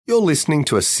You're listening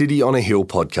to a City on a Hill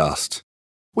podcast.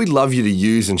 We'd love you to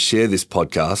use and share this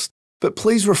podcast, but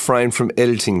please refrain from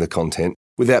editing the content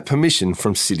without permission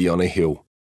from City on a Hill.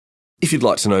 If you'd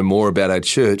like to know more about our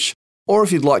church, or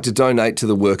if you'd like to donate to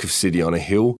the work of City on a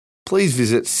Hill, please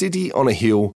visit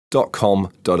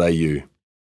cityonahill.com.au.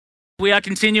 We are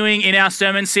continuing in our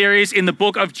sermon series in the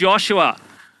book of Joshua.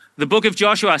 The book of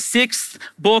Joshua, sixth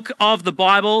book of the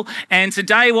Bible. And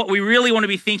today what we really want to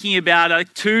be thinking about are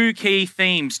two key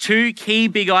themes, two key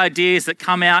big ideas that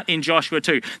come out in Joshua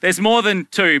 2. There's more than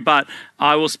two, but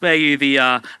I will spare you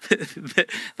the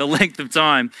length of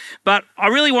time. But I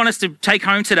really want us to take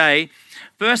home today,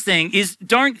 first thing is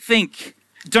don't think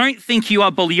you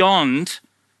are beyond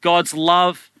God's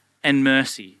love and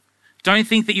mercy. Don't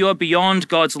think that you are beyond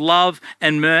God's love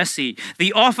and mercy.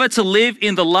 The offer to live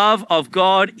in the love of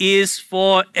God is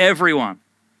for everyone.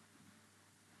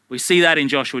 We see that in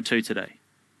Joshua 2 today.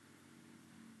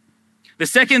 The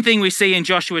second thing we see in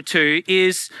Joshua 2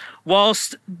 is,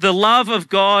 whilst the love of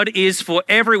God is for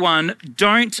everyone,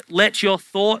 don't let your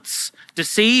thoughts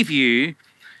deceive you.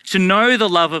 To know the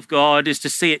love of God is to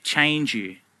see it change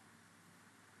you.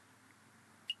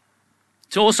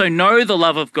 To also know the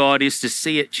love of God is to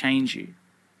see it change you.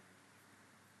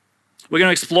 We're going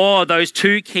to explore those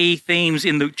two key themes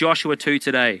in the Joshua 2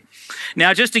 today.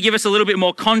 Now, just to give us a little bit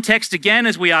more context again,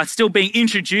 as we are still being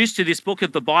introduced to this book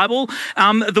of the Bible,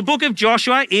 the book of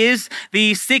Joshua is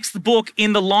the sixth book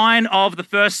in the line of the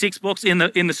first six books in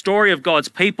the story of God's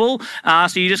people.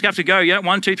 So you just have to go,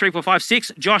 1, 2, 3, 4, 5,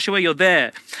 6. Joshua, you're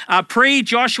there.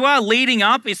 Pre-Joshua, leading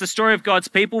up, is the story of God's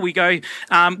people. We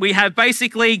have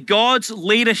basically God's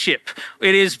leadership.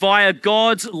 It is via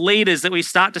God's leaders that we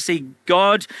start to see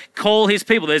God call his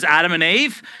people. There's Adam and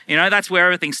Eve. That's where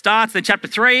everything starts. Then chapter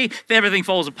 3, everything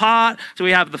falls apart. So we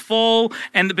have the fall.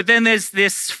 But then there's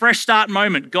this fresh start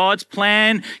moment. God's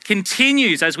plan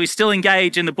continues as we still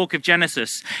engage in the book of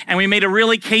Genesis. And we meet a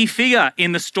really key figure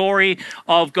in the story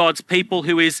of God's people,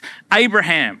 who is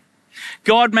Abraham.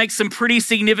 God makes some pretty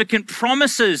significant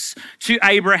promises to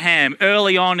Abraham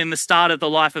early on in the start of the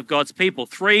life of God's people.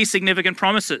 3 significant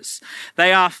promises.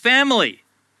 They are family.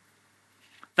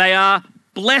 They are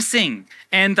blessing,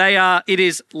 and it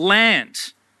is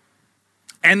land.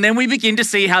 And then we begin to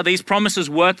see how these promises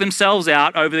work themselves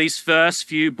out over these first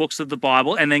few books of the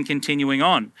Bible and then continuing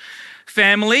on.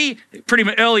 Family, pretty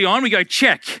early on, we go,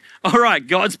 check. All right,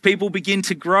 God's people begin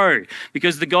to grow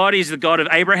because the God is the God of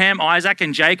Abraham, Isaac,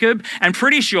 and Jacob. And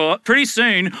pretty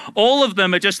soon, all of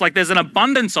them are just like there's an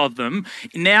abundance of them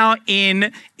now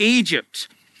in Egypt.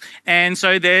 And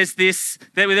so there's this,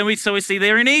 we see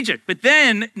they're in Egypt. But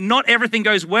then not everything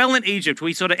goes well in Egypt.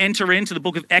 We sort of enter into the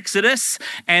book of Exodus,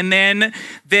 and then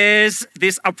there's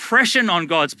this oppression on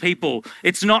God's people.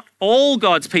 It's not all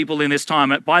God's people in this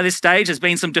time. By this stage, there's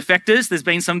been some defectors. There's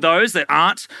been some those that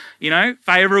aren't,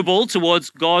 favorable towards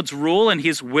God's rule and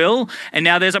his will. And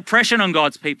now there's oppression on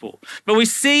God's people. But we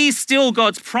see still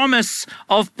God's promise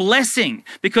of blessing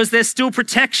because there's still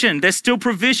protection. There's still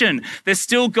provision. There's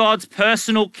still God's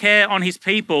personal care on his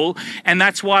people, and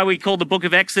that's why we call the book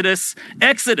of Exodus,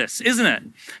 isn't it?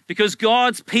 Because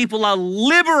God's people are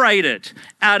liberated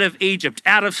out of Egypt,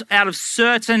 out of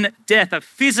certain death, a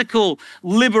physical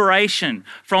liberation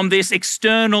from this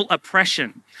external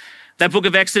oppression. That book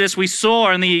of Exodus we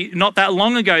saw not that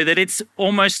long ago that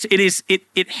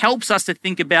it helps us to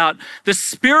think about the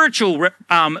spiritual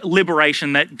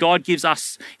liberation that God gives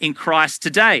us in Christ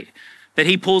today. That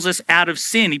he pulls us out of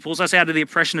sin. He pulls us out of the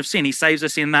oppression of sin. He saves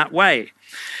us in that way.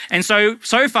 And so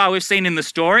far we've seen in the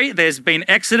story, there's been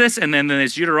Exodus, and then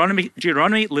there's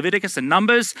Deuteronomy, Leviticus, and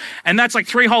Numbers. And that's like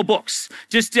 3 whole books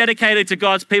just dedicated to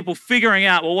God's people figuring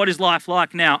out, well, what is life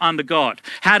like now under God?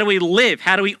 How do we live?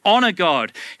 How do we honor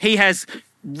God? He has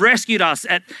rescued us.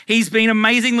 He's been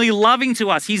amazingly loving to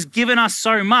us. He's given us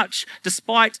so much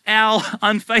despite our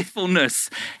unfaithfulness.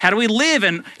 How do we live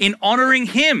in honoring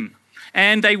him?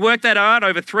 And they work that out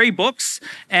over 3 books.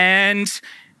 And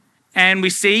we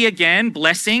see, again,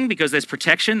 blessing because there's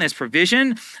protection, there's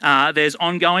provision, there's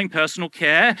ongoing personal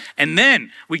care. And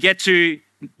then we get to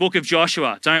book of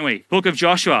Joshua, don't we? Book of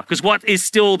Joshua. Because what is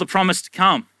still the promise to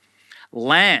come?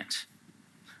 Land.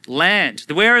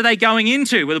 Where are they going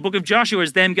into? Well, the book of Joshua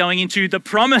is them going into the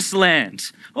promised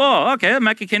land. Oh, okay,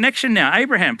 make a connection now.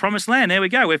 Abraham, promised land. There we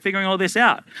go. We're figuring all this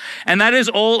out. And that is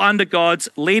all under God's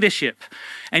leadership.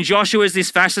 And Joshua is this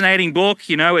fascinating book.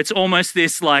 It's almost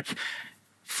this like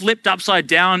flipped upside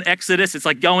down Exodus. It's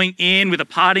like going in with a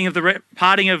parting of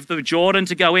the Jordan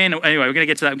to go in. Anyway, we're going to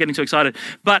get to that. I'm getting too excited.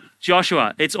 But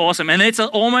Joshua, it's awesome. And it's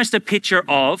almost a picture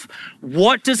of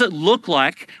what does it look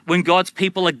like when God's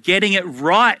people are getting it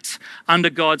right under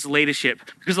God's leadership?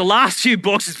 Because the last few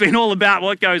books has been all about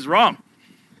what goes wrong.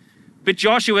 But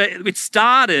Joshua, it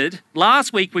started,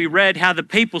 last week we read how the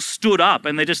people stood up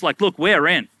and they're just like, look, we're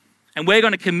in. And we're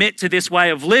going to commit to this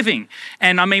way of living.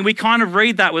 And I mean, we kind of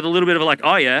read that with a little bit of like,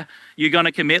 oh yeah, you're going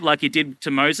to commit like you did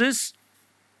to Moses.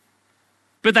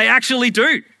 But they actually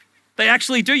do. They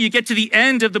actually do. You get to the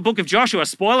end of the book of Joshua,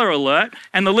 spoiler alert,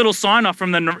 and the little sign off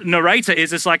from the narrator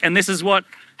is it's like, and this is what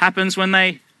happens when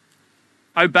they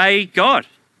obey God.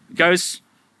 It goes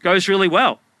really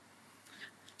well.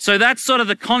 So that's sort of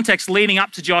the context leading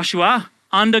up to Joshua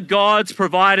under God's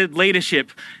provided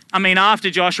leadership. I mean, after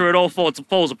Joshua, it all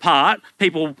falls apart.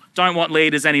 People don't want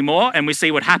leaders anymore, and we see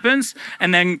what happens.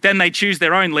 And then they choose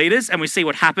their own leaders, and we see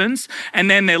what happens. And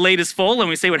then their leaders fall, and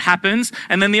we see what happens.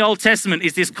 And then the Old Testament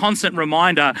is this constant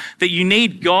reminder that you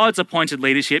need God's appointed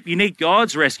leadership. You need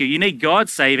God's rescue. You need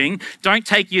God's saving. Don't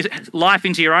take your life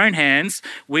into your own hands.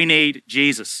 We need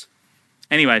Jesus.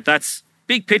 Anyway, that's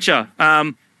big picture.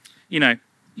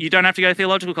 You don't have to go to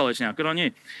theological college now. Good on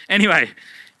you. Anyway,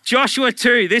 Joshua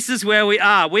 2, this is where we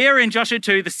are. We are in Joshua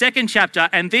 2, the second chapter,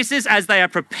 and this is as they are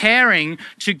preparing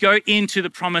to go into the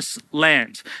promised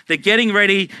land. They're getting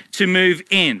ready to move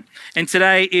in. And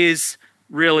today is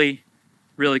really,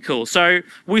 really cool. So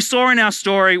we saw in our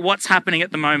story what's happening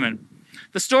at the moment.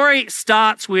 The story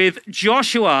starts with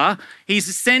Joshua.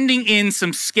 He's sending in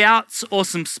some scouts or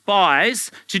some spies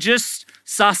to just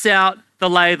suss out the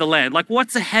lay of the land. Like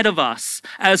what's ahead of us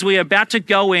as we're about to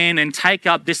go in and take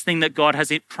up this thing that God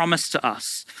has promised to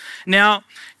us. Now,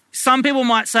 some people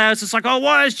might say, it's just like, oh,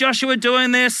 why is Joshua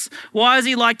doing this? Why is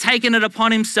he like taking it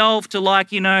upon himself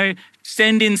to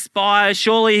send in spies?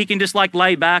 Surely he can just like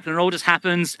lay back and it all just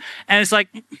happens. And it's like,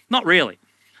 not really.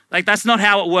 Like, that's not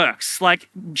how it works. Like,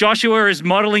 Joshua is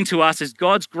modeling to us as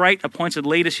God's great appointed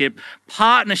leadership,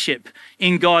 partnership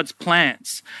in God's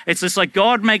plans. It's just like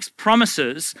God makes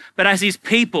promises, but as his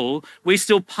people, we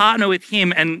still partner with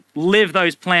him and live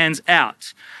those plans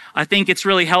out. I think it's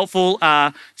really helpful.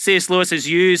 C.S. Lewis has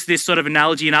used this sort of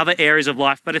analogy in other areas of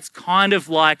life, but it's kind of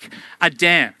like a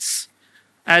dance.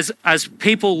 As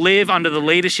people live under the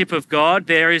leadership of God,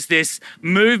 there is this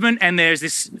movement and there's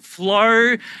this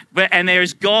flow, and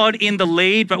there's God in the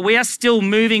lead, but we are still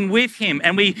moving with him,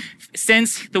 and we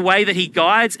sense the way that he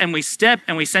guides, and we step,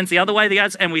 and we sense the other way that he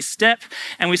guides, and we step,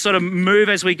 and we sort of move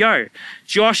as we go.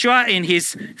 Joshua, in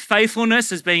his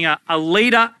faithfulness as being a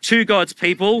leader to God's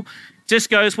people, just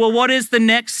goes, well, what is the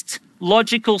next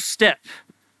logical step?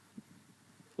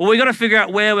 Well, we got to figure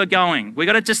out where we're going. We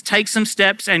got to just take some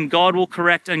steps and God will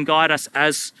correct and guide us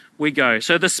as we go.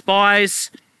 So the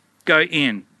spies go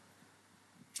in.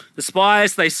 The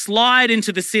spies, they slide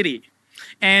into the city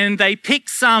and they pick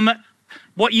some,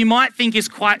 what you might think is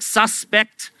quite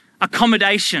suspect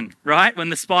accommodation, right? When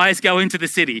the spies go into the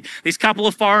city. These couple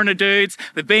of foreigner dudes,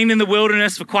 they've been in the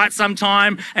wilderness for quite some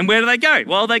time. And where do they go?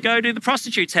 Well, they go to the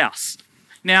prostitute's house.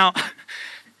 Now,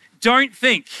 don't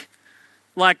think,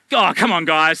 like, oh, come on,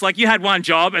 guys. Like, you had one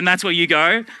job and that's where you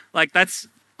go. Like,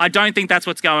 I don't think that's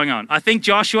what's going on. I think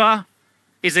Joshua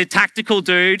is a tactical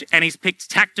dude and he's picked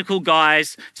tactical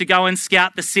guys to go and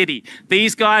scout the city.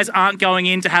 These guys aren't going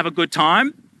in to have a good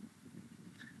time.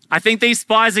 I think these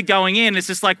spies are going in. It's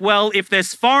just like, well, if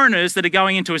there's foreigners that are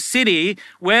going into a city,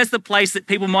 where's the place that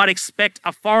people might expect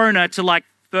a foreigner to like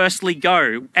firstly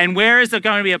go? And where is there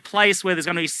going to be a place where there's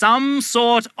going to be some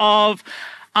sort of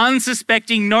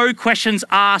unsuspecting, no questions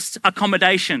asked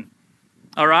accommodation?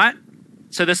 All right?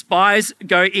 So the spies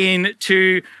go in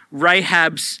to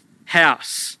Rahab's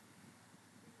house.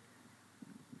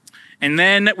 And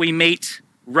then we meet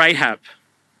Rahab.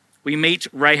 We're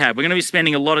going to be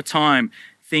spending a lot of time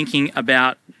thinking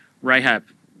about Rahab.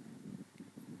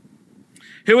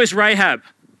 Who is Rahab?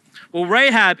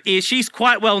 Well, she's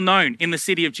quite well known in the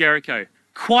city of Jericho.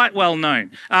 Quite well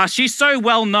known. She's so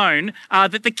well known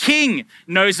that the king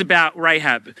knows about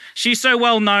Rahab. She's so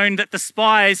well known that the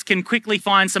spies can quickly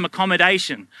find some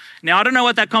accommodation. Now, I don't know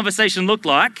what that conversation looked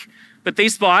like, but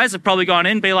these spies have probably gone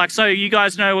in and be like, so you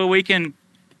guys know where we can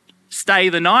stay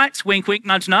the night? Wink, wink,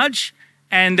 nudge, nudge.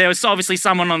 And there was obviously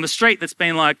someone on the street that's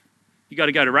been like, you got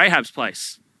to go to Rahab's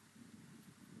place.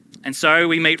 And so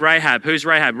we meet Rahab. Who's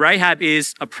Rahab? Rahab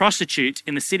is a prostitute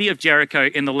in the city of Jericho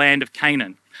in the land of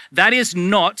Canaan. That is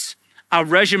not a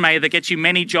resume that gets you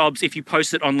many jobs if you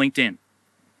post it on LinkedIn.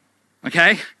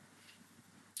 Okay?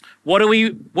 What do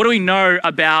we know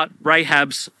about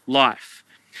Rahab's life?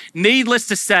 Needless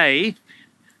to say,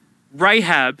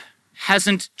 Rahab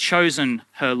hasn't chosen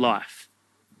her life.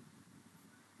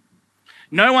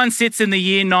 No one sits in the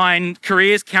year 9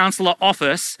 careers counselor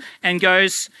office and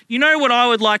goes, you know what I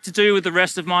would like to do with the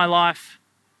rest of my life?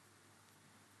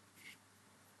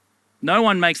 No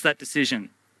one makes that decision.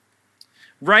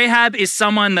 Rahab is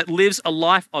someone that lives a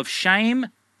life of shame.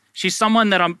 She's someone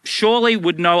that I'm surely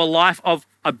would know a life of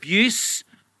abuse,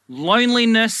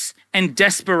 loneliness, and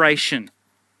desperation.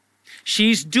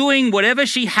 She's doing whatever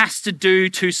she has to do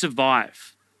to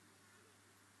survive.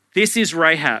 This is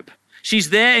Rahab.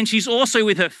 She's there and she's also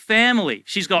with her family.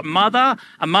 She's got a mother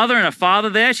and a father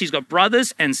there. She's got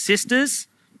brothers and sisters.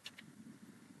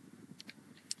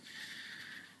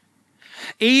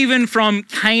 Even from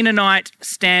Canaanite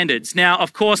standards. Now,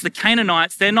 of course, the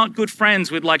Canaanites, they're not good friends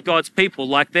with like God's people.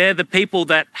 Like they're the people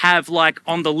that have like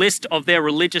on the list of their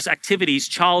religious activities,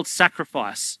 child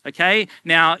sacrifice, okay?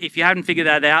 Now, if you haven't figured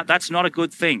that out, that's not a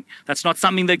good thing. That's not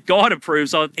something that God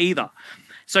approves of either.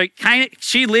 So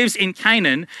she lives in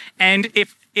Canaan, and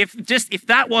if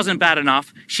that wasn't bad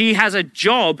enough, she has a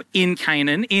job in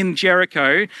Canaan, in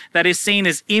Jericho, that is seen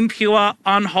as impure,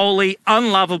 unholy,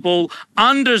 unlovable,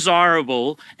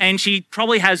 undesirable, and she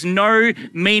probably has no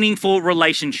meaningful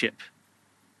relationship.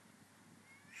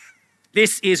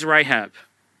 This is Rahab.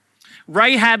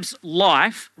 Rahab's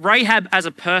life, Rahab as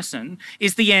a person,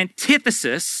 is the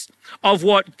antithesis of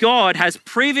what God has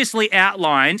previously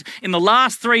outlined in the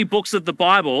last 3 books of the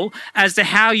Bible as to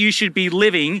how you should be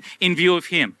living in view of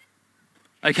him.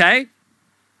 Okay?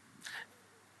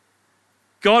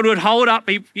 God would hold up,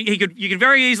 you could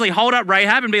very easily hold up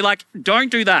Rahab and be like, don't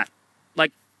do that.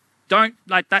 Like, don't,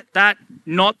 like that,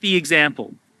 not the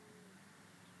example.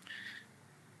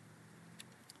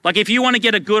 Like if you want to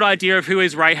get a good idea of who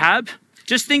is Rahab,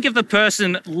 just think of the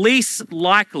person least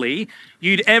likely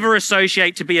you'd ever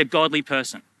associate to be a godly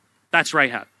person. That's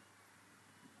Rahab.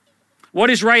 What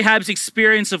is Rahab's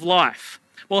experience of life?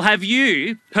 Well, have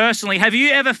you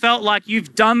ever felt like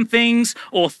you've done things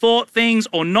or thought things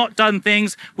or not done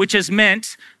things which has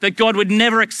meant that God would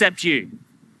never accept you?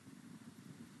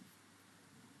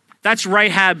 That's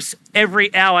Rahab's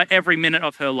every hour, every minute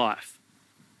of her life.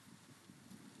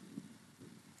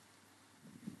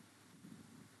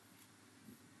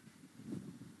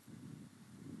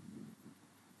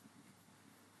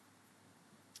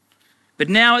 But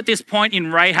now at this point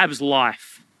in Rahab's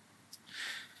life,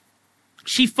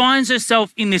 she finds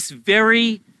herself in this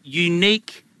very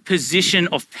unique position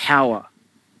of power,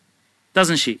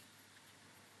 doesn't she?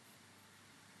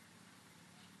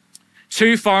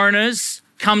 2 foreigners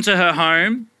come to her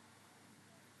home,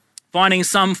 finding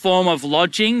some form of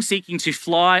lodging, seeking to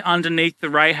fly underneath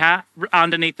the radar.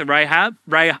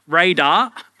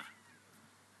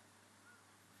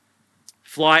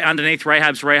 Fly underneath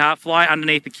Rahab's radar, fly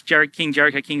underneath the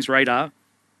Jericho King's radar.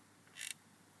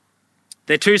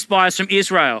 They're 2 spies from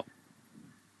Israel.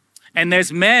 And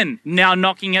there's men now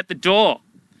knocking at the door.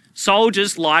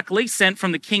 Soldiers likely sent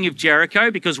from the king of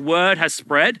Jericho because word has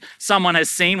spread. Someone has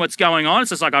seen what's going on.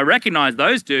 It's just like, I recognize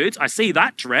those dudes. I see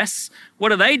that dress.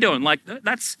 What are they doing? Like,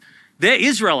 they're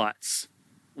Israelites.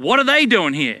 What are they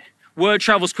doing here? Word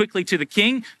travels quickly to the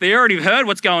king. They already heard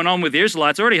what's going on with the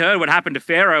Israelites, already heard what happened to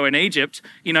Pharaoh in Egypt.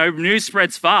 You know, news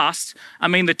spreads fast. I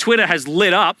mean, the Twitter has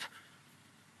lit up,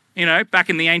 you know, back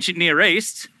in the ancient Near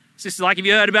East. It's just like, have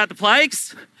you heard about the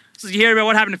plagues? So you hear about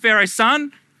what happened to Pharaoh's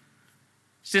son?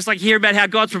 It's just like you hear about how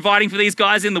God's providing for these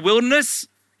guys in the wilderness.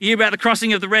 You hear about the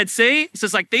crossing of the Red Sea. It's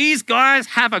just like these guys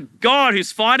have a God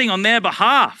who's fighting on their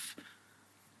behalf.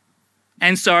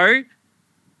 And so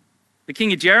the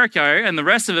king of Jericho and the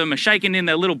rest of them are shaking in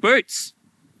their little boots.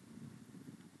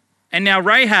 And now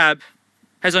Rahab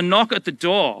has a knock at the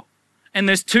door, and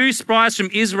there's 2 spies from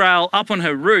Israel up on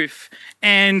her roof,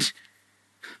 and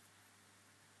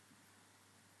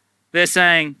they're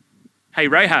saying, hey,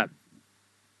 Rahab,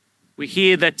 we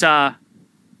hear that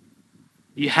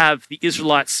you have the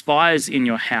Israelite spies in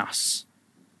your house.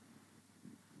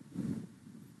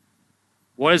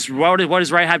 What is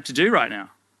Rahab to do right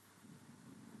now?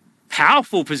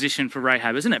 Powerful position for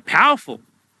Rahab, isn't it? Powerful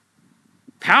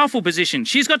position.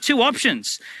 She's got 2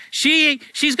 options.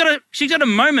 She's got a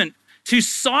moment to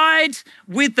side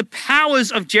with the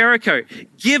powers of Jericho.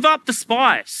 Give up the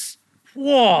spies.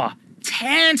 Whoa,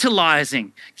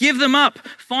 tantalizing. Give them up.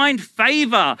 Find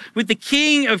favor with the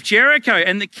king of Jericho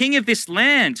and the king of this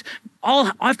land.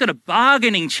 I've got a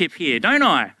bargaining chip here, don't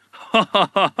I? Ha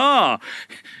ha ha ha.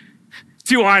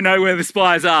 Do I know where the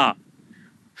spies are?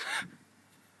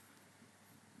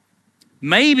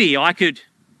 Maybe I could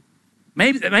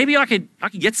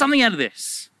get something out of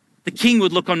this. The king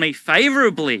would look on me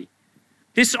favorably.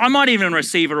 I might even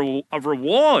receive a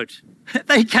reward.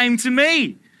 They came to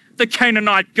me. The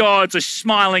Canaanite gods are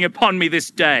smiling upon me this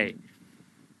day.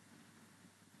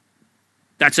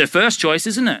 That's her first choice,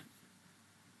 isn't it?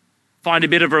 Find a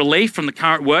bit of relief from the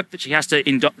current work that she has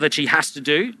to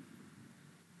do.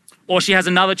 Or she has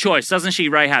another choice, doesn't she,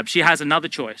 Rahab? She has another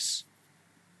choice.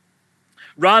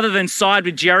 Rather than side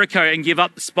with Jericho and give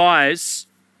up the spies,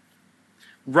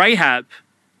 Rahab,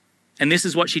 and this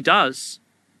is what she does,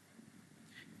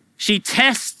 she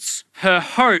tests her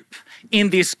hope in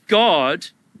this God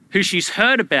who she's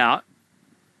heard about,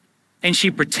 and she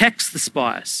protects the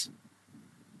spies.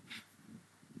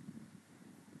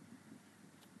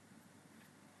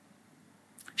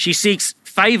 She seeks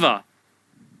favor.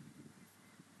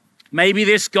 Maybe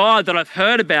this God that I've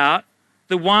heard about,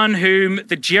 the one whom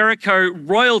the Jericho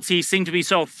royalty seem to be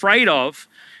so afraid of,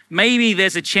 maybe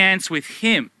there's a chance with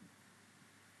him.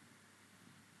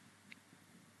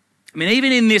 I mean,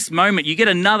 even in this moment, you get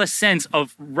another sense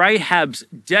of Rahab's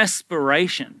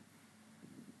desperation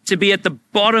to be at the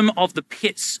bottom of the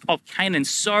pits of Canaan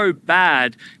so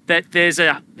bad that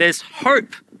there's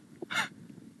hope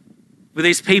with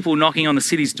these people knocking on the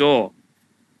city's door.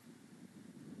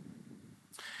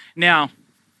 Now,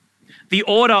 the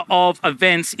order of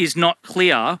events is not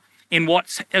clear in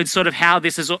how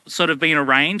this has sort of been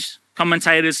arranged.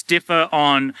 Commentators differ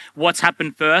on what's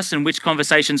happened first and which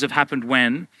conversations have happened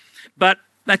when. But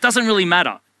that doesn't really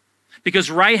matter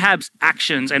because Rahab's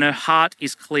actions and her heart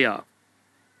is clear.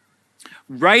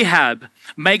 Rahab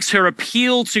makes her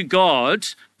appeal to God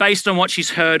based on what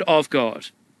she's heard of God.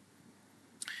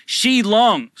 She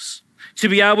longs to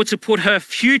be able to put her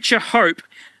future hope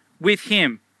with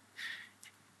him.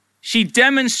 She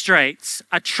demonstrates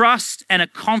a trust and a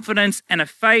confidence and a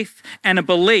faith and a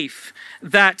belief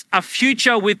that a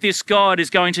future with this God is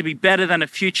going to be better than a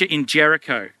future in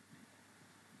Jericho.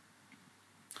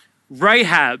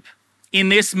 Rahab, in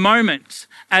this moment,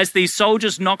 as these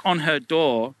soldiers knock on her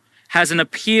door, has an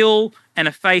appeal and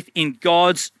a faith in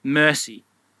God's mercy.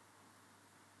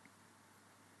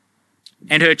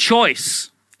 And her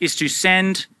choice is to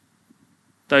send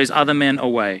those other men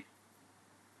away.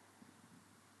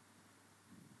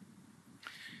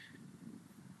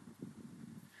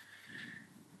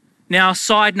 Now,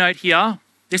 side note here,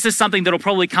 this is something that'll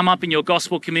probably come up in your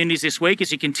gospel communities this week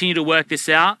as you continue to work this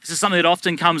out. This is something that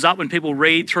often comes up when people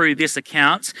read through this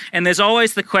account. And there's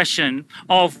always the question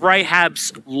of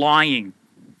Rahab's lying,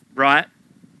 right?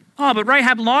 Oh, but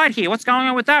Rahab lied here. What's going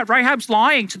on with that? Rahab's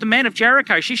lying to the men of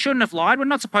Jericho. She shouldn't have lied. We're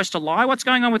not supposed to lie. What's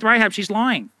going on with Rahab? She's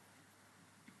lying.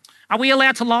 Are we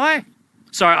allowed to lie?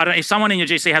 Sorry, if someone in your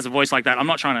GC has a voice like that, I'm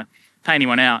not trying to pay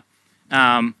anyone out.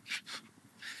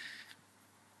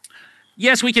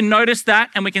 Yes, we can notice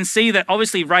that and we can see that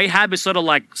obviously Rahab is sort of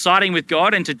like siding with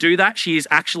God, and to do that, she is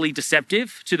actually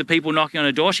deceptive to the people knocking on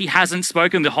her door. She hasn't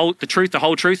spoken the whole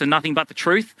truth, and nothing but the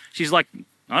truth. She's like,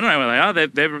 I don't know where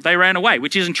they are. They ran away,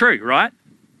 which isn't true, right?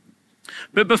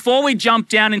 But before we jump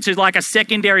down into like a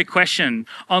secondary question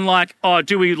on like, oh,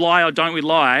 do we lie or don't we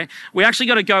lie? We actually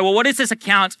got to go, well, what is this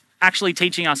account actually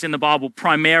teaching us in the Bible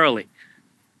primarily?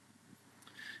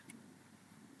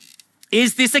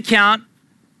 Is this account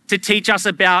to teach us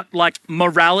about like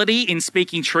morality in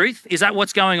speaking truth? Is that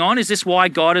what's going on? Is this why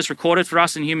God has recorded for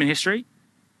us in human history?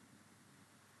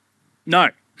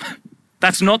 No,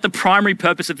 that's not the primary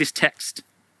purpose of this text.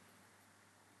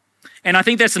 And I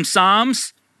think there's some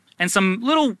Psalms and some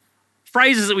little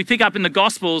phrases that we pick up in the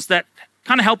Gospels that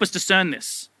kind of help us discern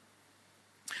this.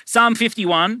 Psalm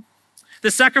 51, the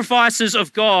sacrifices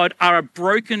of God are a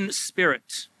broken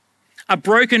spirit. A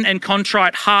broken and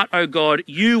contrite heart, O God,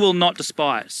 you will not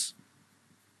despise.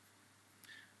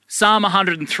 Psalm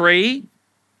 103,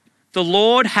 the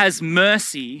Lord has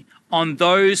mercy on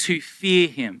those who fear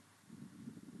him.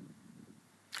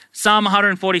 Psalm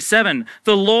 147,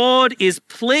 the Lord is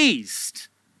pleased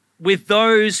with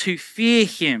those who fear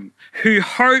him, who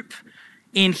hope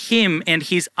in him and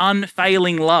his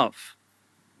unfailing love.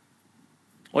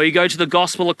 Or you go to the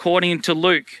Gospel according to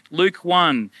Luke, Luke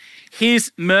 1,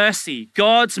 his mercy,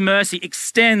 God's mercy,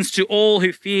 extends to all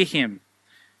who fear him.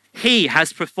 He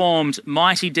has performed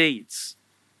mighty deeds.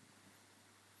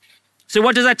 So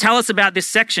what does that tell us about this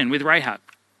section with Rahab?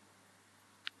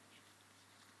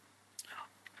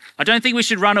 I don't think we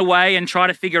should run away and try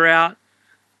to figure out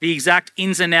the exact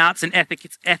ins and outs and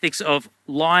ethics of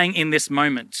lying in this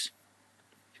moment.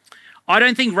 I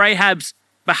don't think Rahab's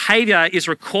behavior is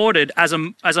recorded as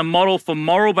a model for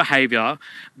moral behavior,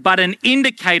 but an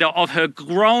indicator of her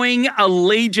growing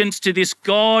allegiance to this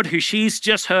God who she's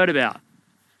just heard about.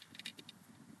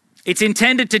 It's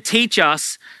intended to teach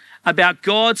us about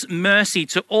God's mercy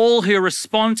to all who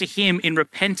respond to him in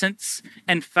repentance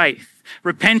and faith.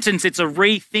 Repentance, it's a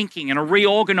rethinking and a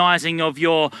reorganizing of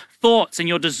your thoughts and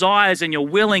your desires and your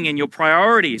willing and your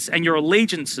priorities and your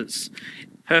allegiances.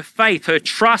 Her faith, her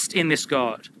trust in this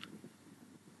God.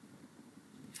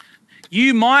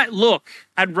 You might look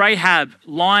at Rahab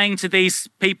lying to these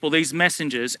people, these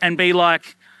messengers, and be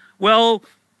like, well,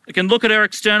 you can look at her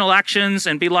external actions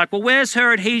and be like, well, where's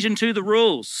her adhesion to the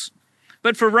rules?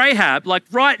 But for Rahab, like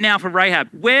right now for Rahab,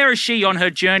 where is she on her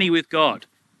journey with God?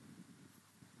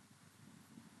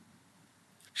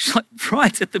 She's like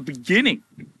right at the beginning,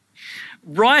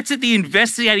 right at the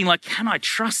investigating, like, can I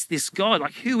trust this God?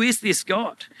 Like, who is this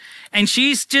God? And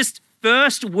she's just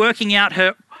first working out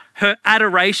her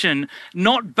adoration,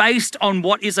 not based on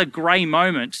what is a grey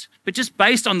moment, but just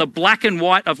based on the black and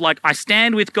white of like, I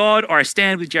stand with God or I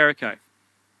stand with Jericho.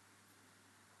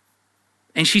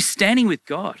 And she's standing with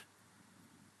God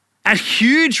at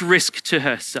huge risk to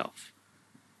herself.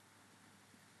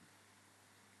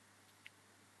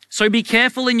 So be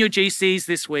careful in your GCs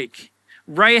this week.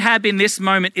 Rahab in this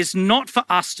moment is not for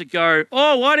us to go,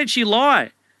 oh, why did she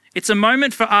lie? It's a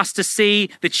moment for us to see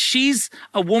that she's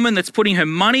a woman that's putting her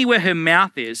money where her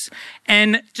mouth is,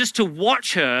 and just to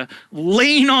watch her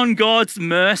lean on God's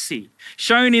mercy,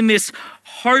 shown in this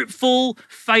hopeful,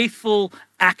 faithful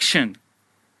action.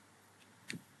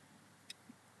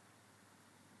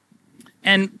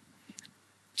 And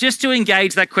just to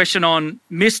engage that question on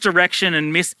misdirection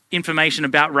and misinformation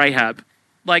about Rahab,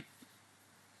 like,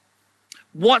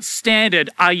 what standard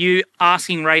are you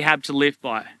asking Rahab to live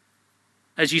by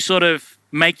as you sort of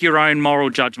make your own moral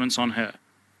judgments on her?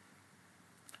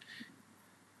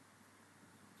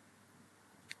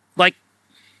 Like,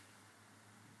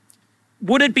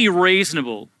 would it be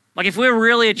reasonable? Like, if we're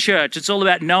really a church, it's all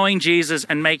about knowing Jesus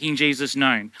and making Jesus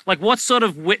known. Like, what sort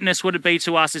of witness would it be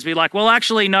to us is be like, well,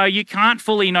 actually, no, you can't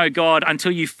fully know God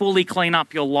until you fully clean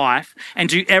up your life and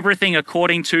do everything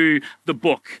according to the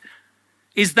book.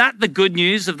 Is that the good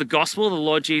news of the gospel of the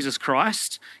Lord Jesus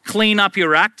Christ? Clean up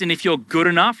your act, and if you're good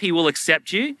enough, he will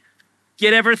accept you.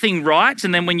 Get everything right,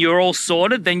 and then when you're all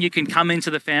sorted, then you can come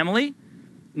into the family?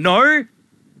 No?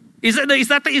 Is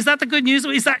that the good news?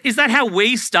 Is that how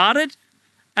we started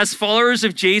as followers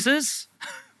of Jesus?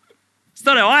 It's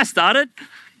not how I started.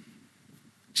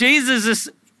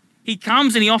 He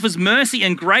comes and he offers mercy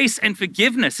and grace and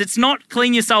forgiveness. It's not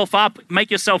clean yourself up, make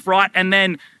yourself right, and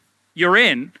then you're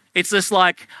in. It's just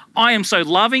like, I am so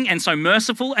loving and so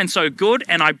merciful and so good,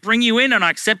 and I bring you in and I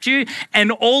accept you,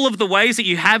 and all of the ways that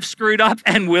you have screwed up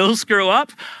and will screw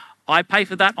up, I pay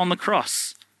for that on the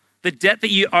cross. The debt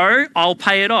that you owe, I'll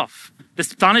pay it off.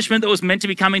 The punishment that was meant to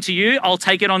be coming to you, I'll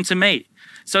take it onto me.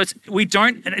 So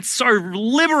it's so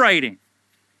liberating.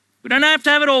 We don't have to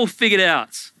have it all figured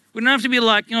out. We don't have to be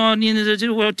like, oh,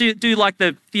 do like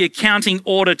the accounting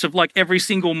audit of like every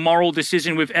single moral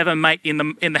decision we've ever made in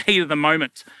the heat of the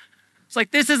moment. It's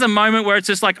like, this is a moment where it's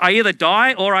just like, I either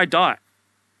die or I die.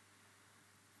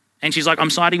 And she's like, I'm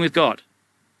siding with God.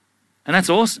 And that's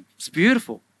awesome. It's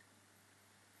beautiful.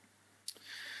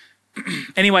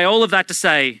 Anyway, all of that to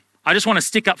say, I just want to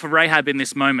stick up for Rahab in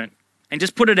this moment and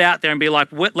just put it out there and be like,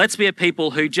 let's be a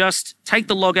people who just take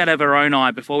the log out of our own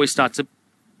eye before we start to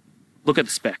look at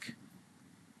the speck.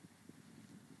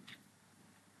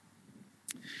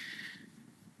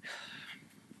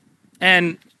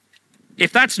 And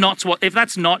if that is not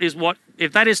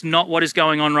what is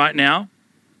going on right now,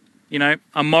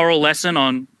 a moral lesson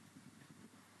on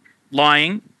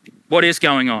lying, what is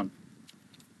going on?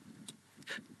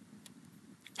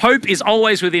 Hope is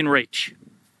always within reach.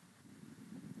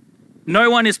 No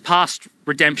one is past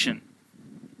redemption.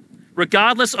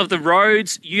 Regardless of the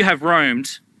roads you have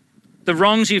roamed, the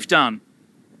wrongs you've done,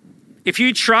 if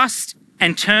you trust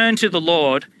and turn to the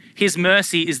Lord, his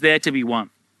mercy is there to be won.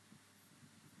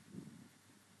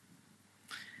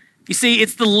 You see,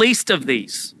 it's the least of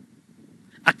these.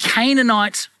 A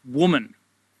Canaanite woman,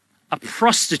 a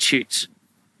prostitute.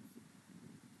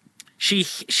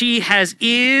 She has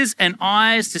ears and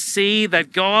eyes to see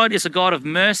that God is a God of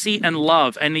mercy and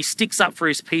love, and he sticks up for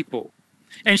his people.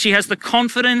 And she has the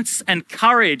confidence and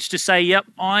courage to say, yep,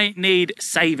 I need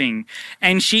saving.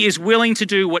 And she is willing to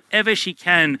do whatever she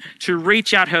can to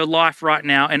reach out her life right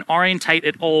now and orientate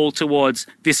it all towards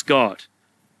this God.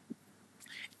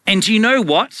 And do you know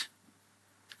what?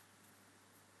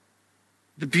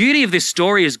 The beauty of this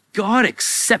story is God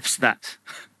accepts that.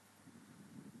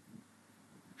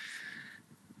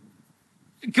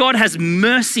 God has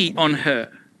mercy on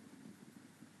her.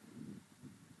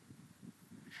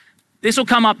 This will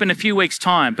come up in a few weeks'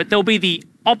 time, but there'll be the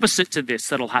opposite to this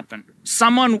that'll happen.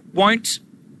 Someone won't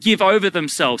give over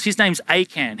themselves. His name's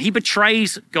Achan. He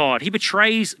betrays God. He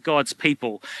betrays God's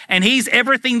people. And he's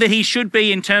everything that he should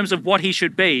be in terms of what he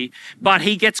should be, but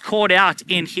he gets caught out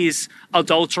in his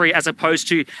adultery as opposed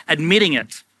to admitting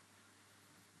it.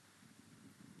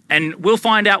 And we'll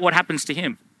find out what happens to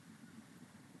him.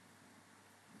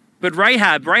 But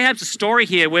Rahab's a story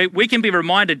here where we can be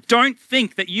reminded, don't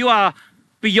think that you are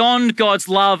beyond God's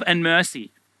love and mercy.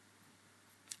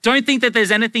 Don't think that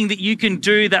there's anything that you can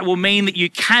do that will mean that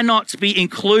you cannot be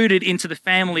included into the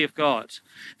family of God.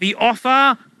 The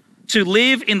offer to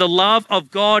live in the love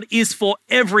of God is for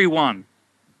everyone.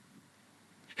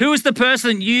 Who is the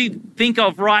person you think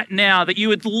of right now that you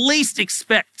would least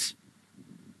expect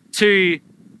to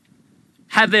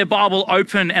have their Bible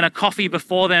open and a coffee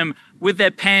before them with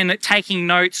their pen, taking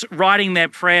notes, writing their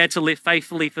prayer to live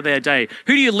faithfully for their day?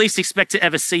 Who do you least expect to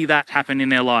ever see that happen in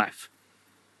their life?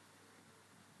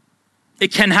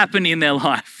 It can happen in their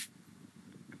life.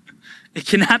 It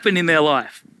can happen in their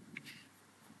life.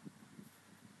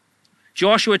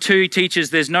 Joshua 2 teaches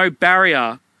there's no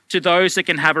barrier to those that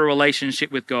can have a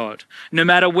relationship with God. No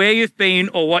matter where you've been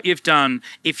or what you've done,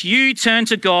 if you turn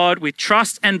to God with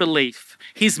trust and belief,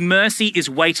 his mercy is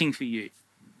waiting for you.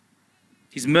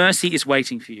 His mercy is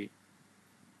waiting for you.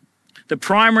 The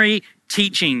primary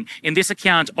teaching in this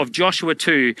account of Joshua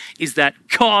 2 is that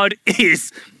God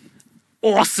is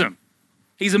awesome.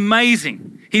 He's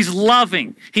amazing. He's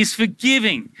loving. He's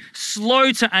forgiving,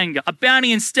 slow to anger, abounding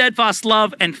in steadfast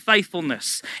love and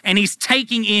faithfulness. And he's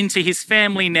taking into his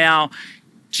family now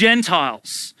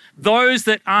Gentiles, those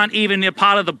that aren't even a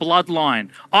part of the bloodline.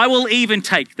 I will even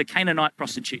take the Canaanite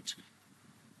prostitute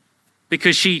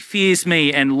because she fears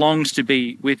me and longs to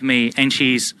be with me, and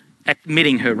she's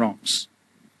admitting her wrongs.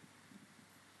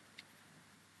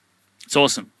 It's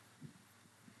awesome.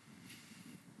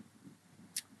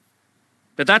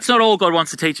 But that's not all God wants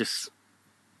to teach us.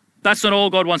 That's not all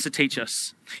God wants to teach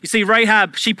us. You see,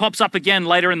 Rahab, she pops up again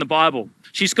later in the Bible.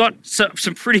 She's got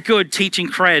some pretty good teaching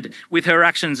cred with her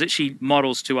actions that she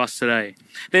models to us today.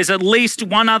 There's at least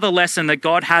one other lesson that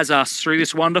God has us through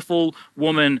this wonderful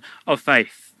woman of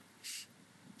faith.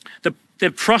 The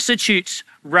prostitute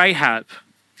Rahab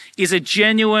is a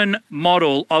genuine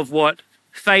model of what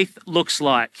faith looks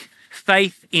like.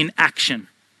 Faith in action.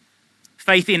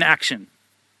 Faith in action.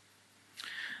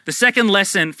 The second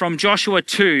lesson from Joshua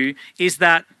 2 is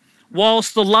that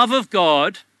whilst the love of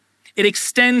God, it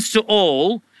extends to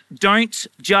all, don't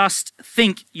just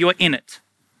think you're in it.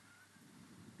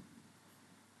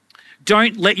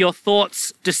 Don't let your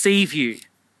thoughts deceive you.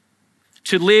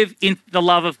 To live in the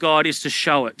love of God is to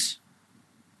show it.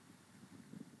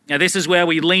 Now, this is where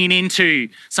we lean into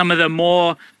some of the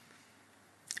more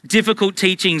difficult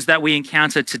teachings that we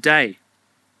encounter today.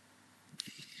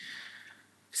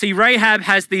 See, Rahab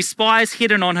has these spies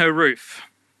hidden on her roof.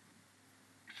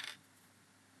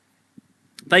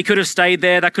 They could have stayed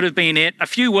there. That could have been it. A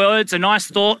few words, a nice,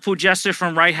 thoughtful gesture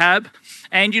from Rahab.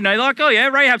 And, like, oh yeah,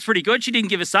 Rahab's pretty good. She didn't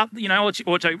give us up,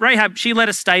 Rahab, she let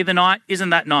us stay the night.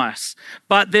 Isn't that nice?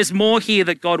 But there's more here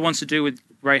that God wants to do with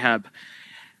Rahab.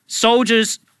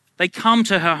 Soldiers, they come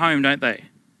to her home, don't they?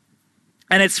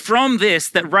 And it's from this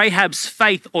that Rahab's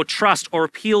faith or trust or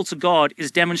appeal to God is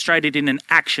demonstrated in an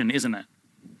action, isn't it?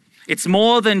 It's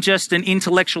more than just an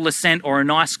intellectual assent or a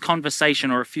nice conversation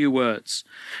or a few words.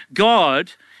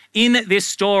 God, in this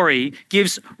story,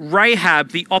 gives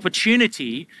Rahab the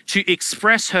opportunity to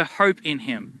express her hope in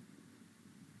him.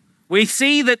 We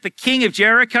see that the king of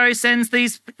Jericho sends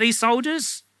these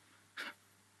soldiers.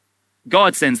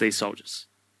 God sends these soldiers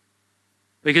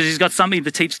because he's got something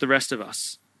to teach the rest of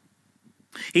us.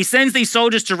 He sends these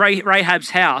soldiers to Rahab's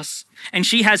house, and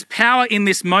she has power in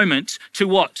this moment to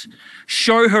what?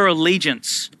 Show her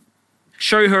allegiance.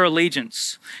 Show her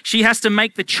allegiance. She has to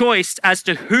make the choice as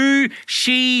to who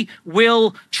she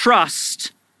will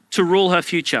trust to rule her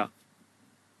future.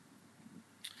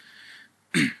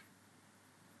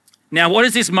 Now, what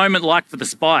is this moment like for the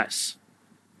spies?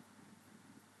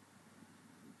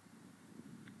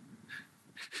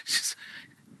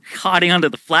 Hiding under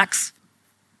the flax,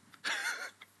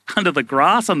 under the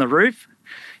grass on the roof,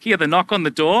 hear the knock on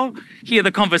the door, hear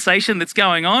the conversation that's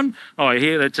going on. Oh, I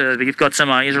hear that you've got some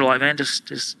Israelite man,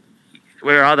 just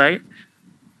where are they?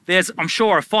 There's, I'm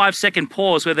sure, a 5-second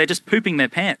pause where they're just pooping their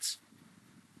pants.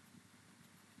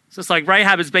 So it's like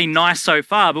Rahab has been nice so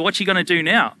far, but what's she going to do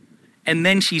now? And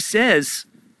then she says,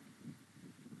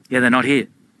 yeah, they're not here.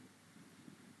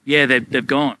 Yeah, they've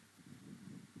gone.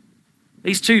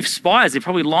 These two spies, they're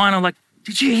probably lying on like,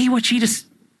 did you hear what she just,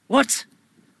 what?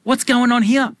 What's going on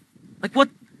here? Like what?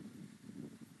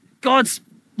 God's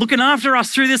looking after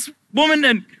us through this woman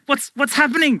and what's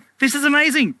happening? This is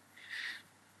amazing.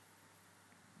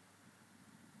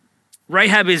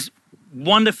 Rahab is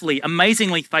wonderfully,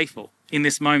 amazingly faithful in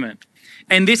this moment.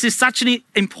 And this is such an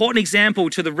important example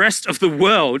to the rest of the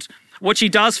world, what she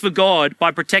does for God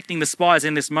by protecting the spies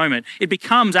in this moment. It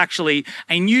becomes actually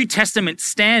a New Testament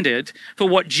standard for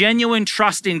what genuine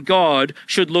trust in God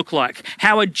should look like.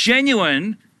 How a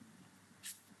genuine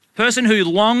person who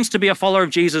longs to be a follower of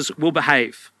Jesus will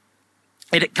behave.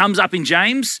 It comes up in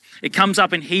James, it comes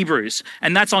up in Hebrews,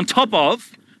 and that's on top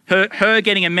of her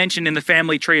getting a mention in the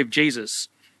family tree of Jesus.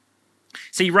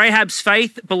 See, Rahab's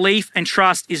faith, belief, and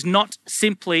trust is not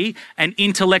simply an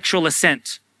intellectual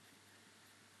assent.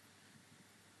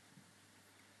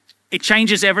 It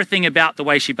changes everything about the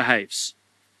way she behaves.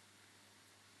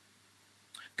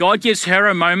 God gives her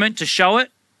a moment to show it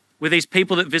with these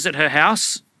people that visit her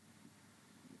house.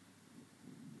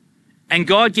 And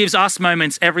God gives us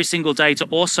moments every single day to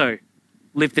also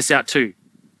live this out too.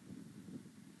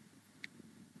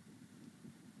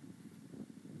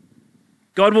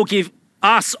 God will give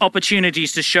us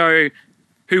opportunities to show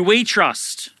who we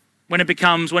trust when it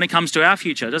comes to our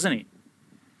future, doesn't he?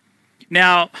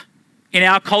 Now, in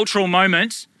our cultural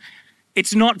moment,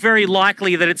 it's not very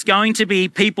likely that it's going to be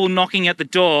people knocking at the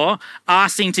door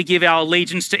asking to give our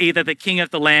allegiance to either the king of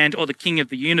the land or the king of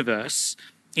the universe.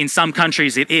 In some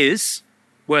countries it is,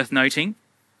 worth noting.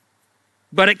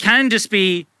 But it can just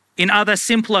be in other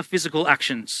simpler physical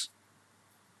actions.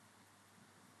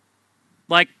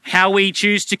 Like how we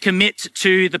choose to commit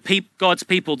to God's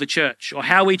people, the church, or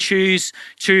how we choose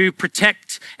to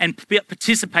protect and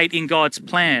participate in God's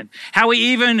plan. How we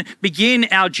even begin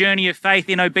our journey of faith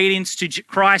in obedience to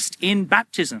Christ in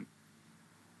baptism.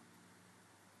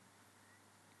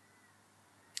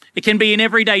 It can be in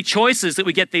everyday choices that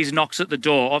we get these knocks at the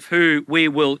door of who we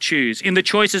will choose. In the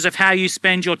choices of how you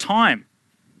spend your time.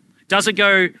 Does it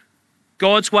go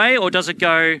God's way or does it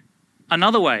go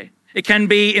another way? It can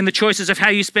be in the choices of how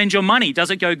you spend your money.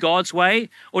 Does it go God's way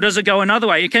or does it go another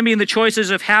way? It can be in the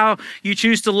choices of how you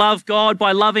choose to love God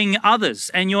by loving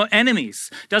others and your enemies.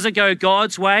 Does it go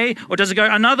God's way or does it go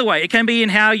another way? It can be in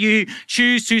how you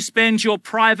choose to spend your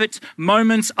private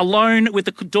moments alone with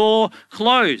the door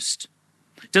closed.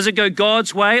 Does it go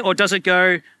God's way or does it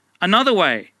go another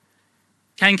way?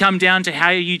 It can come down to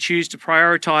how you choose to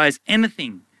prioritize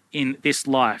anything in this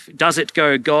life. Does it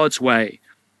go God's way?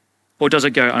 Or does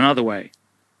it go another way?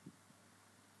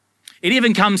 It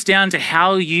even comes down to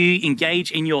how you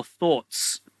engage in your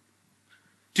thoughts.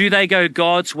 Do they go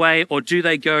God's way or do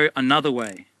they go another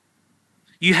way?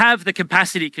 You have the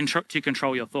capacity to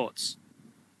control your thoughts.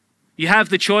 You have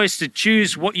the choice to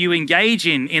choose what you engage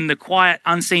in the quiet,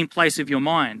 unseen place of your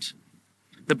mind.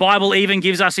 The Bible even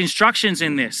gives us instructions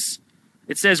in this.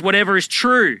 It says whatever is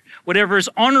true, whatever is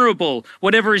honorable,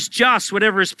 whatever is just,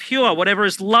 whatever is pure, whatever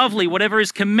is lovely, whatever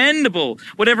is commendable,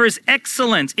 whatever is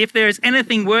excellent, if there is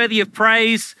anything worthy of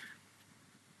praise,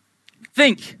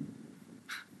 think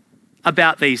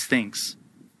about these things.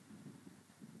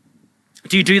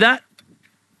 Do you do that?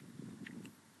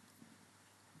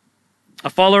 A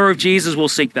follower of Jesus will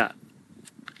seek that.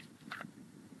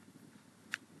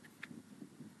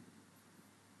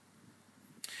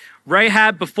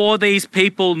 Rahab, before these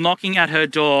people knocking at her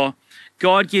door,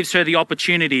 God gives her the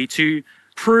opportunity to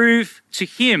prove to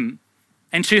him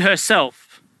and to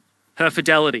herself her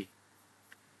fidelity.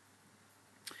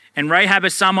 And Rahab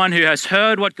is someone who has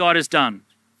heard what God has done.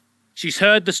 She's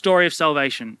heard the story of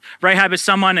salvation. Rahab is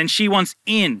someone and she wants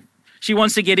in. She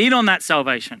wants to get in on that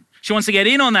salvation. She wants to get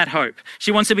in on that hope.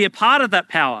 She wants to be a part of that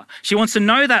power. She wants to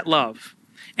know that love.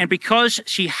 And because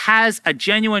she has a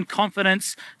genuine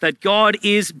confidence that God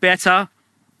is better,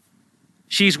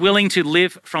 she's willing to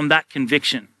live from that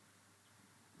conviction.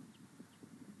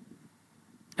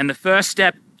 And the first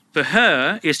step for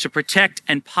her is to protect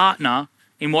and partner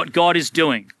in what God is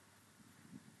doing.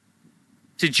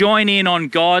 To join in on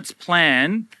God's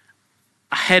plan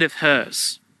ahead of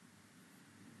hers.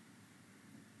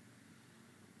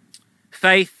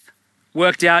 Faith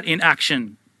worked out in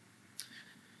action.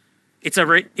 It's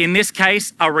in this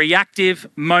case, a reactive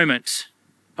moment.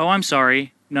 Oh, I'm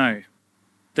sorry. No,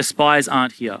 the spies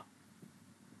aren't here.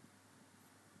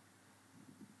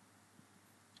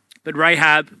 But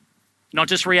Rahab, not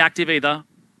just reactive either,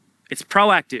 it's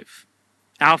proactive.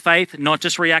 Our faith, not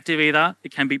just reactive either,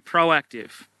 it can be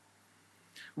proactive.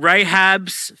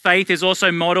 Rahab's faith is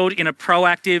also modeled in a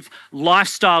proactive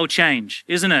lifestyle change,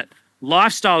 isn't it?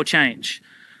 Lifestyle change.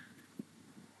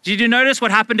 Did you notice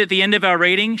what happened at the end of our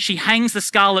reading? She hangs the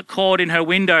scarlet cord in her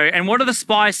window, and what do the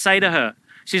spies say to her?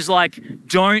 She's like,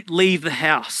 don't leave the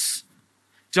house.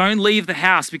 Don't leave the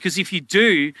house, because if you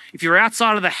do, if you're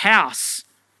outside of the house,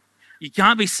 you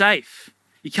can't be safe.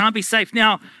 You can't be safe.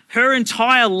 Now, her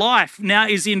entire life now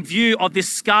is in view of this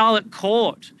scarlet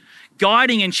cord,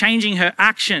 guiding and changing her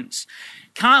actions.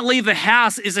 Can't leave the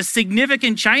house is a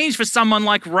significant change for someone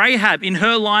like Rahab in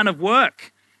her line of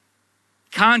work.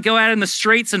 Can't go out in the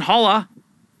streets and holler.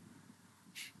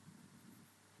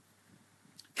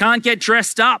 Can't get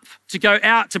dressed up to go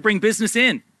out to bring business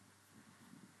in.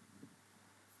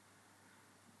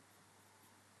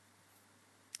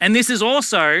 And this is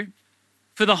also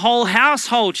for the whole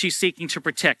household she's seeking to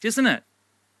protect, isn't it?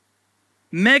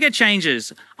 Mega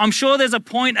changes. I'm sure there's a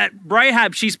point at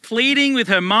Rahab, she's pleading with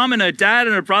her mum and her dad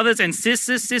and her brothers and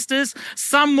sisters,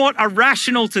 somewhat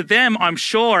irrational to them, I'm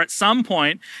sure, at some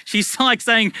point. She's like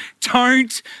saying,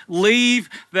 don't leave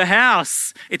the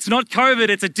house. It's not COVID,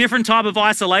 it's a different type of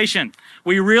isolation.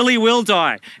 We really will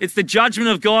die. It's the judgment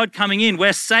of God coming in.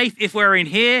 We're safe if we're in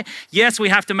here. Yes, we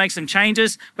have to make some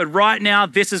changes, but right now,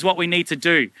 this is what we need to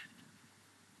do.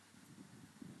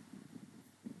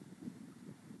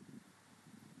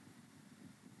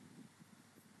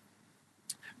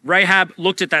 Rahab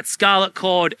looked at that scarlet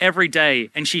cord every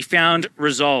day and she found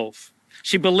resolve.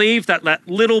 She believed that that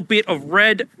little bit of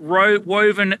red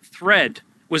woven thread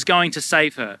was going to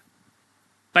save her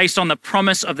based on the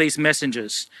promise of these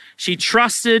messengers. She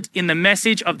trusted in the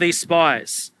message of these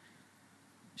spies.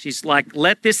 She's like,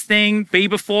 let this thing be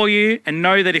before you and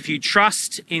know that if you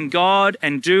trust in God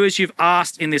and do as you've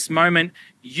asked in this moment,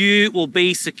 you will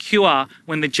be secure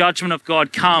when the judgment of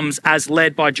God comes as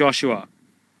led by Joshua.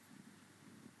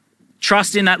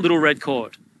 Trust in that little red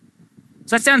cord.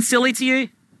 Does that sound silly to you?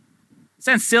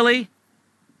 Sounds silly?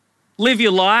 Live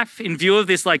your life in view of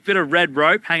this like bit of red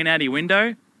rope hanging out of your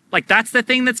window? Like that's the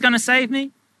thing that's going to save me?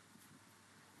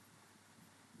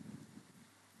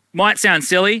 Might sound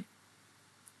silly,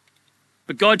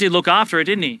 but God did look after her,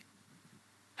 didn't he?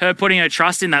 Her putting her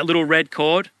trust in that little red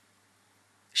cord.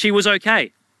 She was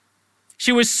okay.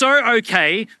 She was so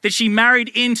okay that she married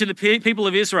into the people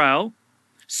of Israel.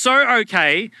 So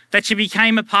okay that she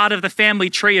became a part of the family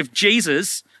tree of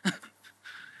Jesus.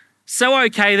 So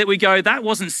okay that we go, that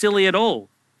wasn't silly at all.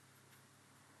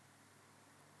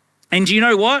 And do you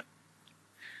know what?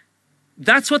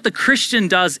 That's what the Christian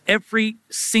does every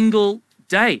single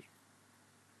day.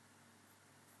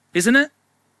 Isn't it?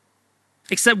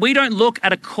 Except we don't look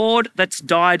at a cord that's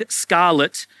dyed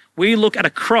scarlet. We look at a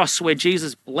cross where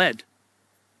Jesus bled.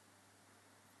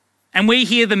 And we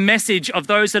hear the message of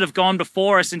those that have gone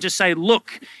before us and just say,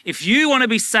 look, if you want to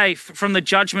be safe from the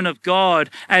judgment of God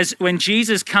as when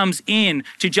Jesus comes in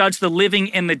to judge the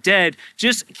living and the dead,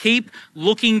 just keep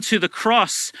looking to the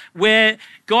cross where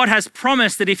God has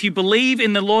promised that if you believe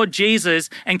in the Lord Jesus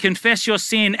and confess your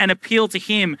sin and appeal to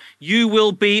him, you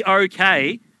will be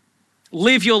okay.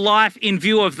 Live your life in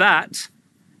view of that.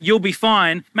 You'll be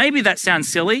fine. Maybe that sounds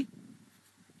silly.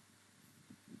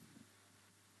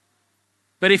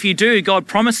 But if you do, God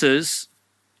promises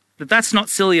that that's not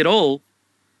silly at all.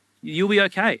 You'll be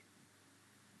okay.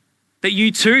 That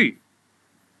you too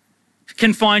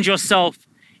can find yourself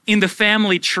in the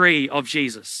family tree of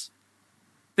Jesus.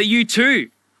 That you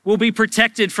too will be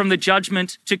protected from the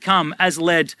judgment to come as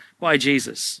led by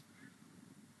Jesus.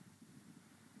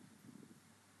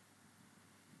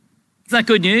 Isn't that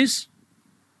good news?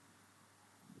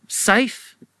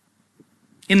 Safe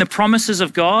in the promises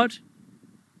of God.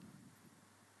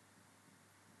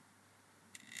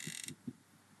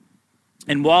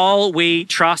 And while we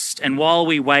trust and while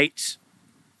we wait,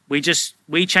 we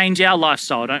change our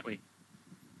lifestyle, don't we?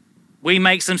 We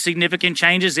make some significant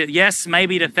changes. Yes,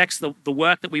 maybe it affects the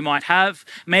work that we might have.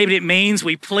 Maybe it means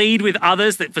we plead with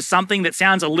others that for something that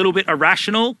sounds a little bit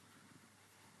irrational.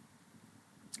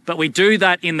 But we do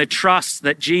that in the trust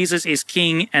that Jesus is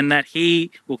King and that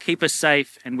he will keep us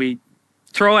safe, and we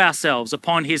throw ourselves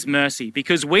upon his mercy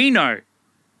because we know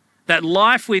that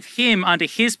life with him under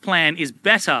his plan is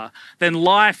better than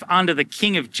life under the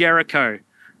king of Jericho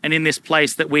and in this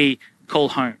place that we call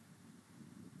home.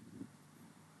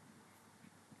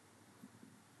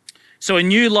 So a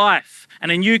new life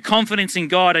and a new confidence in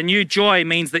God, a new joy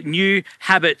means that new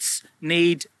habits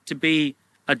need to be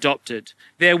adopted.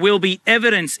 There will be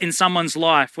evidence in someone's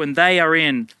life when they are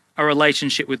in a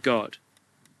relationship with God.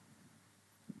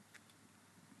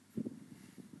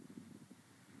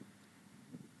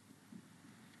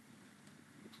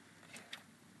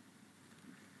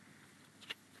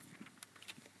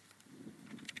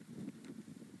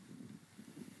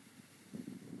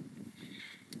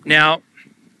 Now,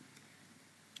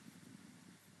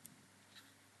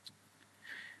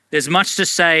 there's much to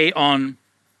say on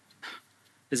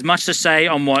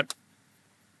what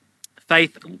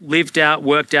faith lived out,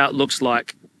 worked out looks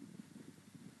like.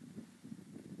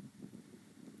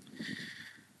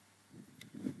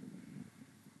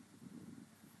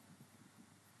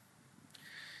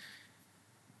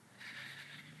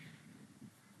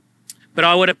 But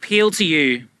I would appeal to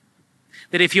you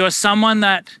that if you're someone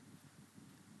that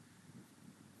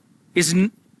is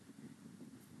not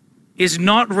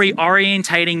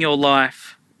reorientating your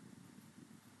life,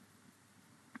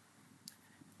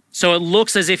 so it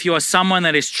looks as if you are someone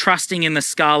that is trusting in the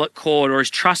scarlet cord, or is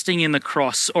trusting in the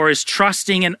cross, or is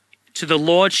trusting to the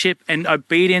lordship and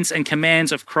obedience and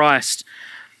commands of Christ,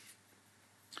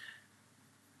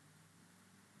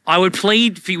 I would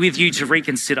plead with you to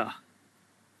reconsider.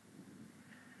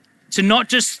 To not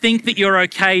just think that you're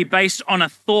okay based on a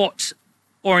thought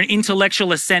or an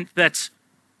intellectual assent that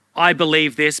I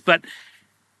believe this, but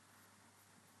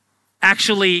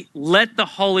actually let the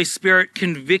Holy Spirit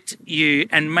convict you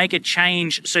and make a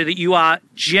change so that you are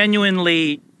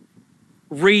genuinely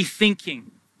rethinking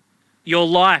your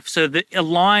life so that it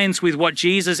aligns with what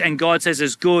Jesus and God says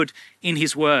is good in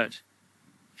his word.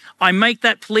 I make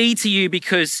that plea to you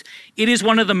because it is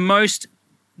one of the most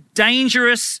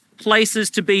dangerous places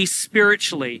to be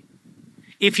spiritually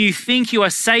if you think you are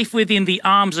safe within the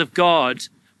arms of God,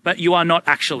 but you are not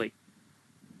actually.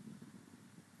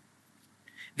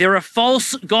 There are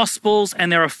false gospels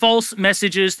and there are false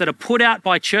messages that are put out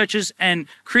by churches and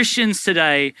Christians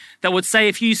today that would say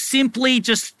if you simply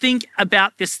just think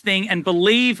about this thing and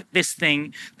believe this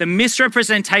thing, the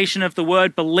misrepresentation of the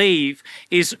word believe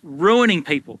is ruining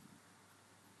people.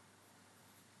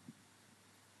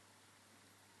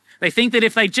 They think that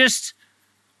if they just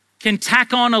can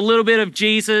tack on a little bit of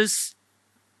Jesus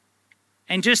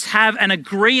and just have an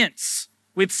agreeance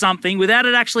with something without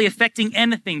it actually affecting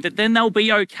anything, that then they'll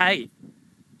be okay.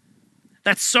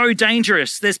 That's so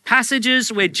dangerous. There's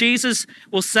passages where Jesus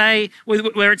will say,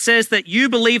 where it says that you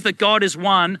believe that God is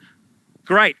one.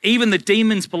 Great. Even the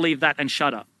demons believe that and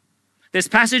shut up. There's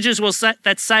passages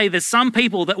that say there's some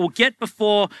people that will get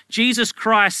before Jesus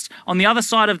Christ on the other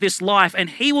side of this life and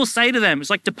he will say to them, it's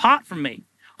like, depart from me.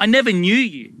 I never knew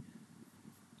you.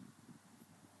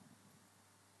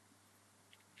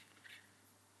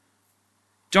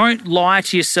 Don't lie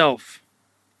to yourself.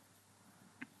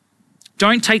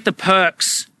 Don't take the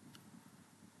perks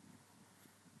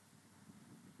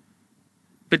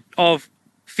but of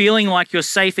feeling like you're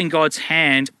safe in God's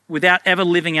hand without ever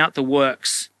living out the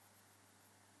works.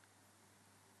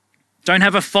 Don't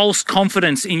have a false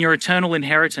confidence in your eternal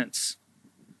inheritance.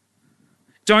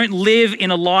 Don't live in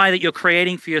a lie that you're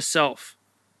creating for yourself.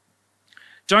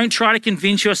 Don't try to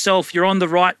convince yourself you're on the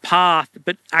right path,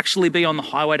 but actually be on the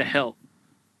highway to hell.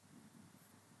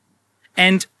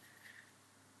 And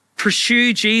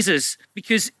pursue Jesus,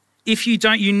 because if you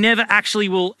don't, you never actually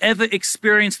will ever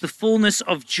experience the fullness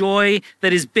of joy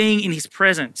that is being in his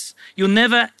presence. You'll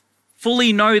never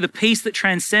fully know the peace that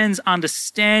transcends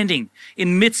understanding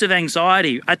in midst of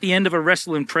anxiety at the end of a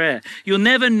wrestle in prayer. You'll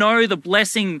never know the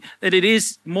blessing that it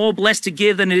is more blessed to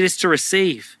give than it is to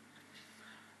receive.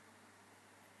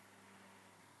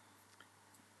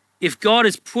 If God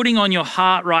is putting on your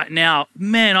heart right now,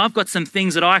 man, I've got some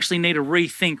things that I actually need to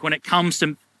rethink when it comes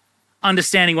to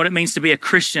understanding what it means to be a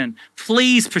Christian,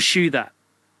 please pursue that.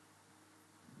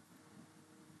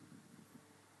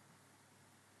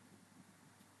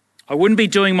 I wouldn't be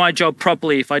doing my job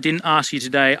properly if I didn't ask you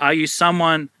today, are you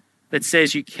someone that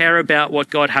says you care about what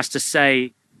God has to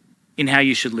say in how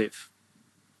you should live?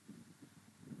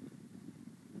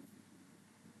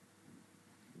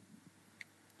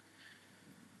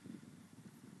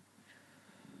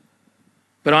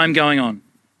 But I'm going on.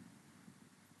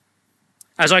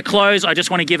 As I close, I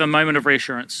just want to give a moment of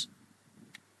reassurance.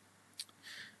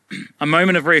 A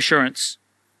moment of reassurance.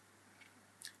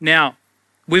 Now,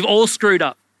 we've all screwed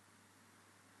up.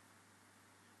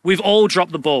 We've all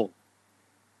dropped the ball.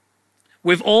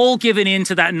 We've all given in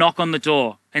to that knock on the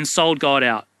door and sold God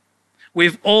out.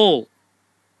 We've all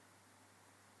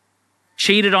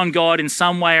cheated on God in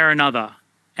some way or another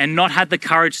and not had the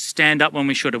courage to stand up when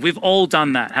we should have. We've all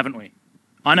done that, haven't we?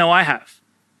 I know I have.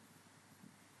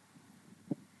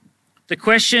 The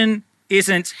question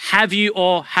isn't have you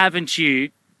or haven't you?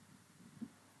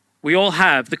 We all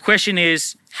have. The question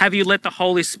is, have you let the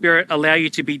Holy Spirit allow you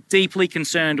to be deeply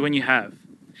concerned when you have?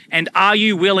 And are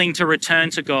you willing to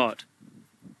return to God?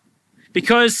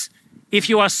 Because if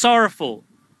you are sorrowful,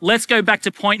 let's go back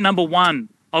to point number 1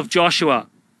 of Joshua,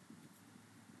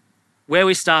 where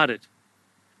we started.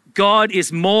 God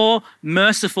is more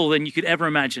merciful than you could ever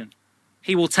imagine.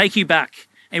 He will take you back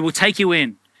and he will take you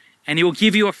in and he will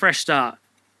give you a fresh start.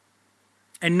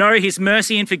 And no, his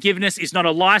mercy and forgiveness is not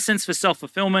a license for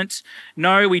self-fulfillment.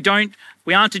 No, we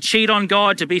aren't to cheat on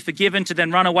God, to be forgiven, to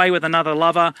then run away with another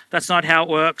lover. That's not how it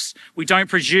works. We don't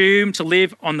presume to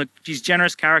live on his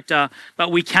generous character,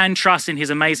 but we can trust in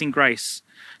his amazing grace.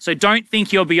 So don't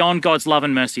think you're beyond God's love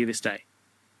and mercy this day.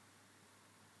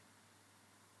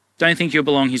 don't think you'll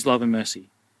belong His love and mercy.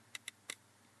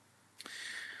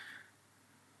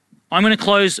 I'm going to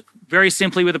close very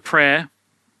simply with a prayer.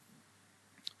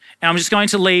 And I'm just going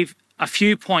to leave a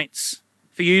few points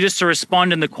for you just to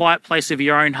respond in the quiet place of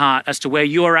your own heart as to where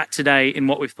you're at today in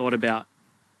what we've thought about.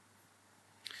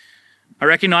 I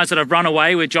recognize that I've run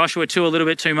away with Joshua 2 a little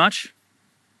bit too much,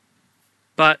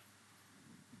 but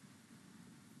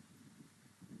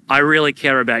I really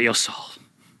care about your soul.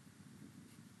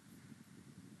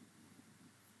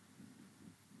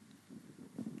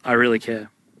 I really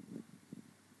care.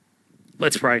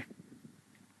 Let's pray.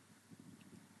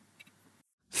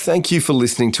 Thank you for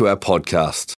listening to our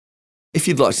podcast. If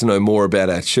you'd like to know more about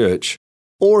our church,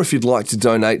 or if you'd like to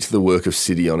donate to the work of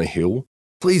City on a Hill,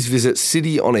 please visit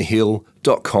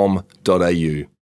cityonahill.com.au.